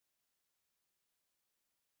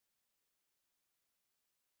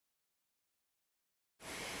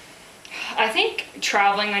I think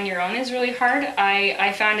traveling on your own is really hard.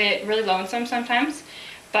 I found it really lonesome sometimes,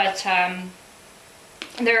 but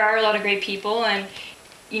there are a lot of great people, and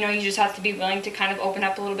you just have to be willing to kind of open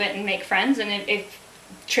up a little bit and make friends. And if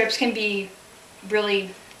trips can be really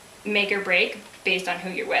make or break based on who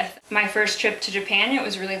you're with. My first trip to Japan, it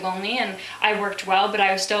was really lonely, and I worked well, but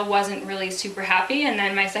I still wasn't really super happy. And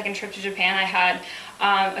then my second trip to Japan, I had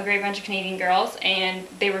a great bunch of Canadian girls, and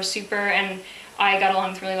they were super, and I got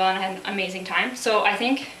along really well, and I had an amazing time. So I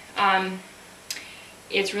think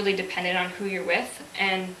it's really dependent on who you're with,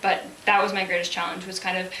 but that was my greatest challenge, was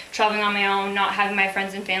kind of traveling on my own, not having my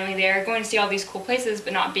friends and family there, going to see all these cool places,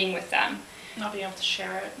 but not being with them. Not being able to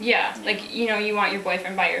share it. Yeah, like, you want your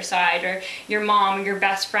boyfriend by your side, or your mom, or your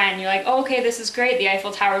best friend. You're like, oh, okay, this is great, the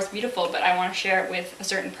Eiffel Tower is beautiful, but I want to share it with a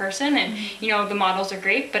certain person, and the models are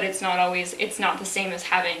great, but it's not the same as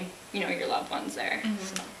having, your loved ones there.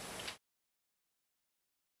 So.